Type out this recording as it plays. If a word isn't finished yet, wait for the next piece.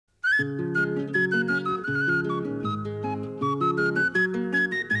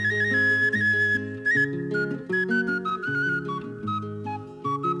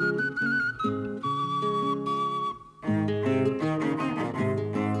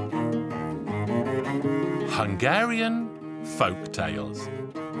Hungarian Folk Tales.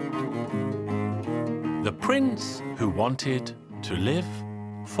 The Prince Who Wanted to Live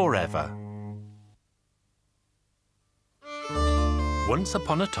Forever. Once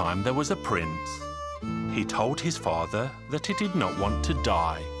upon a time there was a prince. He told his father that he did not want to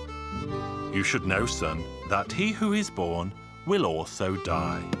die. "You should know, son, that he who is born will also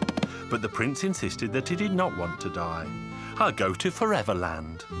die." But the prince insisted that he did not want to die. "I'll go to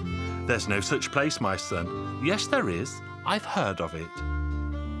Foreverland." "There's no such place, my son." "Yes, there is. I've heard of it."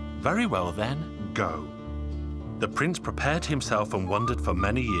 "Very well then, go." The prince prepared himself and wandered for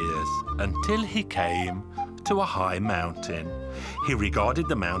many years until he came to a high mountain. He regarded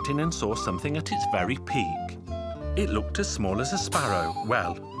the mountain and saw something at its very peak. It looked as small as a sparrow.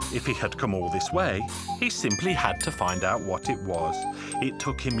 Well, if he had come all this way, he simply had to find out what it was. It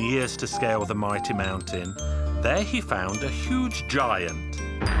took him years to scale the mighty mountain. There he found a huge giant.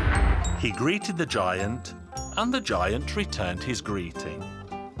 He greeted the giant, and the giant returned his greeting.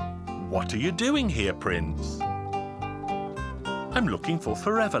 "What are you doing here, Prince?" "I'm looking for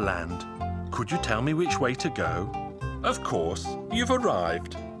Foreverland. Could you tell me which way to go?" "Of course, you've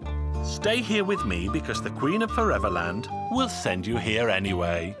arrived. Stay here with me because the Queen of Foreverland will send you here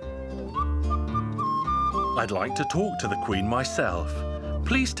anyway." "I'd like to talk to the Queen myself.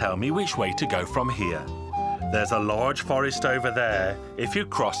 Please tell me which way to go from here." "There's a large forest over there. If you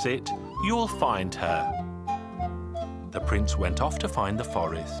cross it, you'll find her." The prince went off to find the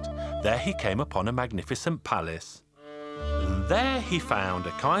forest. There he came upon a magnificent palace. And there he found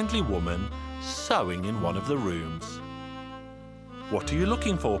a kindly woman sewing in one of the rooms. "What are you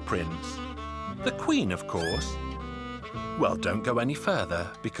looking for, Prince?" "The Queen, of course." "Well, don't go any further,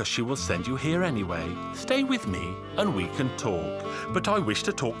 because she will send you here anyway. Stay with me, and we can talk. But I wish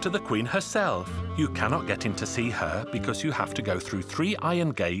to talk to the Queen herself. You cannot get in to see her, because you have to go through 3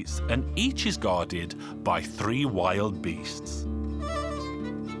 iron gates, and each is guarded by 3 wild beasts.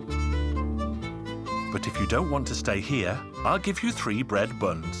 But if you don't want to stay here, I'll give you 3 bread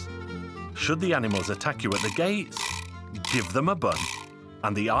buns. Should the animals attack you at the gates, give them a bun,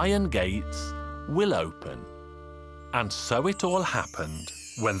 and the iron gates will open." And so it all happened.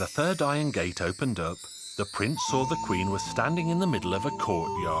 When the 3rd iron gate opened up, the prince saw the Queen was standing in the middle of a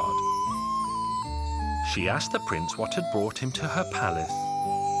courtyard. She asked the prince what had brought him to her palace.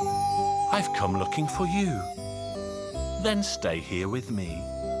 "I've come looking for you." "Then stay here with me."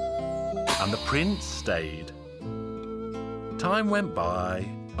 And the prince stayed. Time went by,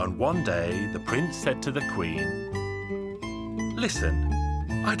 and one day the prince said to the Queen, "Listen,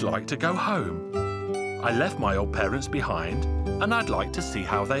 I'd like to go home. I left my old parents behind, and I'd like to see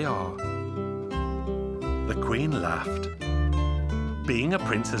how they are." The Queen laughed. "Being a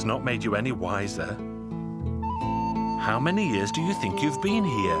prince has not made you any wiser. How many years do you think you've been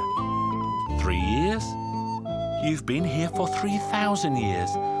here? 3 years? You've been here for 3,000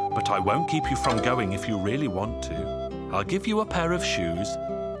 years, but I won't keep you from going if you really want to. I'll give you a pair of shoes.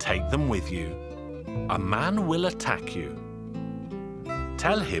 Take them with you. A man will attack you.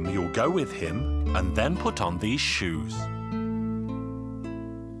 Tell him you'll go with him and then put on these shoes."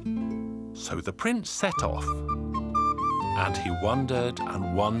 So the prince set off, and he wandered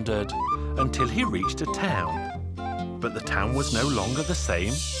and wandered until he reached a town. But the town was no longer the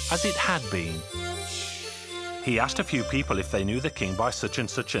same as it had been. He asked a few people if they knew the king by such and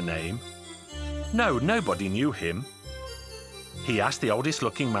such a name. No, nobody knew him. He asked the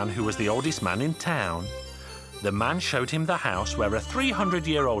oldest-looking man who was the oldest man in town. The man showed him the house where a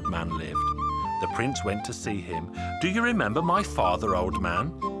 300-year-old man lived. The prince went to see him. "Do you remember my father, old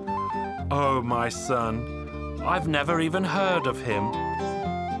man?" "Oh, my son, I've never even heard of him."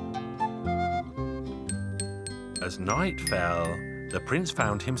 As night fell, the prince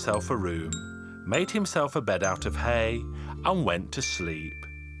found himself a room, made himself a bed out of hay, and went to sleep.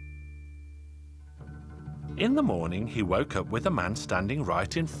 In the morning, he woke up with a man standing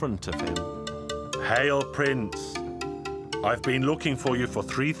right in front of him. "Hail, Prince! I've been looking for you for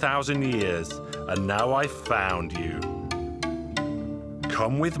 3,000 years, and now I've found you.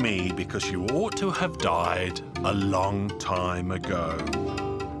 Come with me, because you ought to have died a long time ago."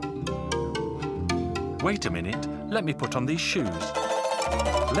 "Wait a minute, let me put on these shoes.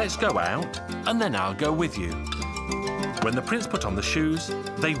 Let's go out, and then I'll go with you." When the prince put on the shoes,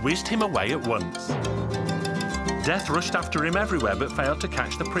 they whizzed him away at once. Death rushed after him everywhere but failed to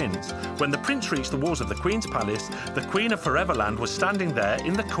catch the prince. When the prince reached the walls of the Queen's palace, the Queen of Foreverland was standing there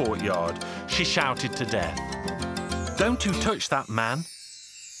in the courtyard. She shouted to Death, "Don't you touch that man.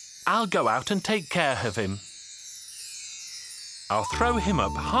 I'll go out and take care of him. I'll throw him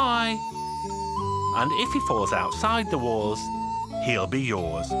up high, and if he falls outside the walls, he'll be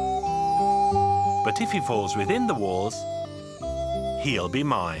yours. But if he falls within the walls, he'll be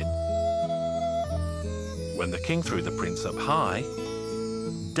mine." When the king threw the prince up high,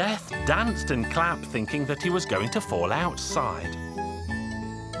 Death danced and clapped, thinking that he was going to fall outside.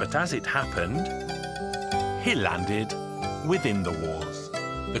 But as it happened, he landed within the walls.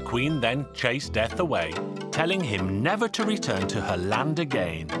 The Queen then chased Death away, telling him never to return to her land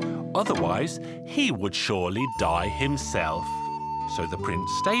again, otherwise he would surely die himself. So the prince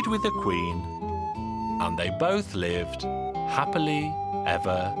stayed with the Queen, and they both lived happily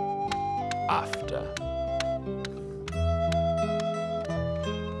ever after.